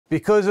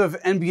Because of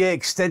NBA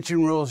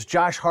extension rules,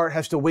 Josh Hart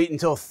has to wait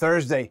until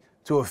Thursday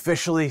to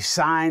officially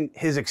sign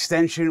his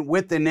extension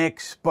with the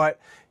Knicks, but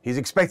he's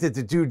expected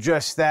to do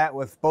just that,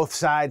 with both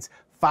sides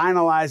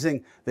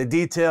finalizing the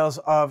details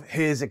of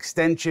his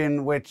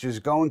extension, which is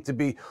going to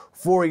be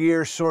 4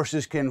 years,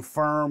 sources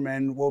confirm,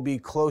 and will be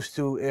close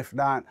to, if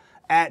not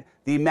at,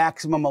 the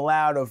maximum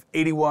allowed of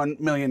 $81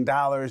 million.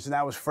 And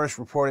that was first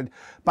reported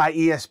by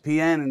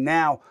ESPN. And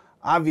now,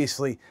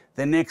 obviously,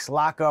 the Knicks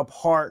lock up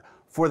Hart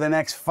for the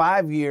next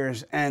 5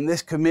 years, and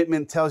this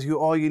commitment tells you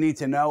all you need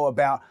to know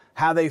about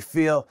how they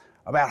feel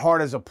about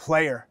Hart as a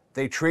player.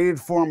 They traded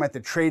for him at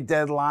the trade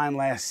deadline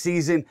last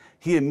season.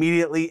 He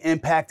immediately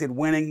impacted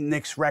winning.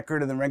 Knicks'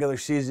 record in the regular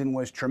season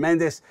was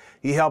tremendous.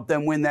 He helped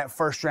them win that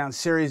first-round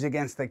series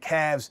against the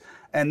Cavs,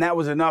 and that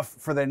was enough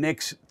for the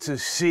Knicks to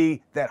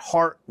see that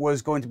Hart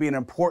was going to be an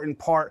important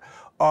part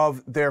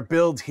of their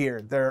build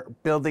here. They're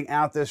building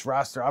out this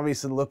roster,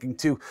 obviously looking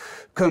to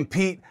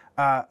compete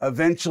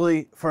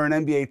eventually for an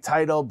NBA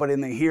title, but in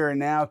the here and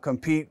now,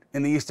 compete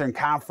in the Eastern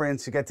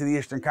Conference to get to the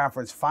Eastern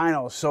Conference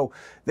Finals. So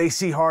they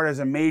see Hart as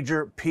a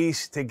major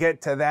piece to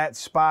get to that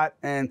spot,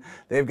 and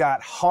they've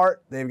got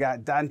Hart, they've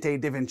got Dante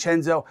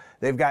DiVincenzo,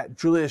 they've got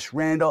Julius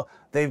Randle,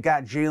 they've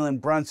got Jalen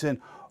Brunson,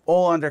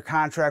 all under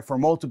contract for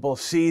multiple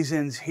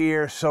seasons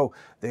here. So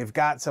they've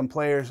got some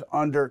players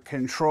under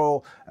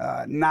control,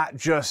 not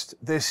just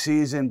this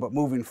season, but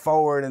moving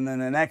forward. And then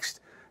the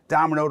next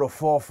domino to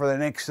fall for the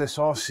Knicks this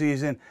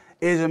offseason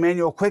is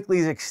Immanuel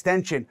Quickley's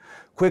extension.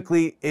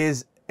 Quickley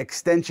is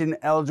extension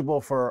eligible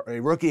for a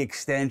rookie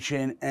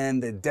extension,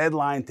 and the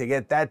deadline to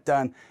get that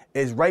done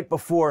is right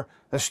before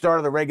the start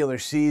of the regular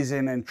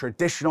season. And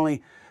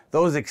traditionally,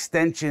 those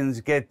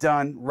extensions get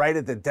done right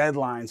at the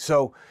deadline.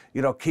 So,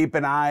 keep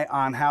an eye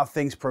on how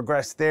things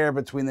progress there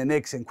between the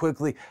Knicks and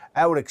Quickley.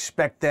 I would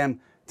expect them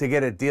to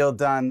get a deal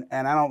done,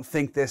 and I don't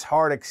think this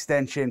Hart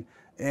extension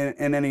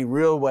in any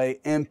real way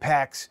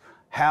impacts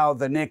how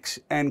the Knicks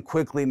and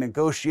Quickley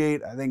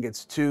negotiate. I think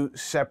it's two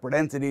separate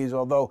entities,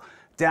 although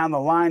down the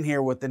line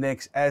here with the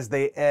Knicks, as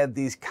they add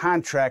these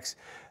contracts,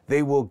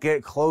 they will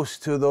get close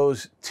to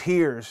those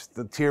tiers,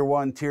 the tier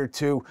 1, tier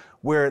 2,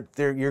 where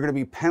you're going to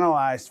be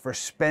penalized for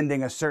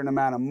spending a certain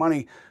amount of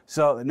money.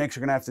 So the Knicks are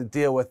going to have to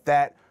deal with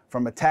that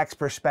from a tax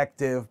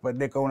perspective, but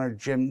Knicks owner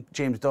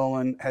James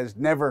Dolan has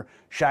never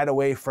shied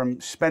away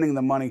from spending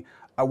the money.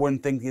 I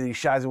wouldn't think that he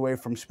shies away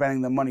from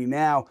spending the money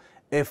now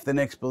if the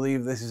Knicks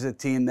believe this is a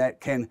team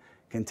that can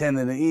contend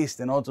in the East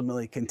and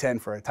ultimately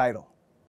contend for a title.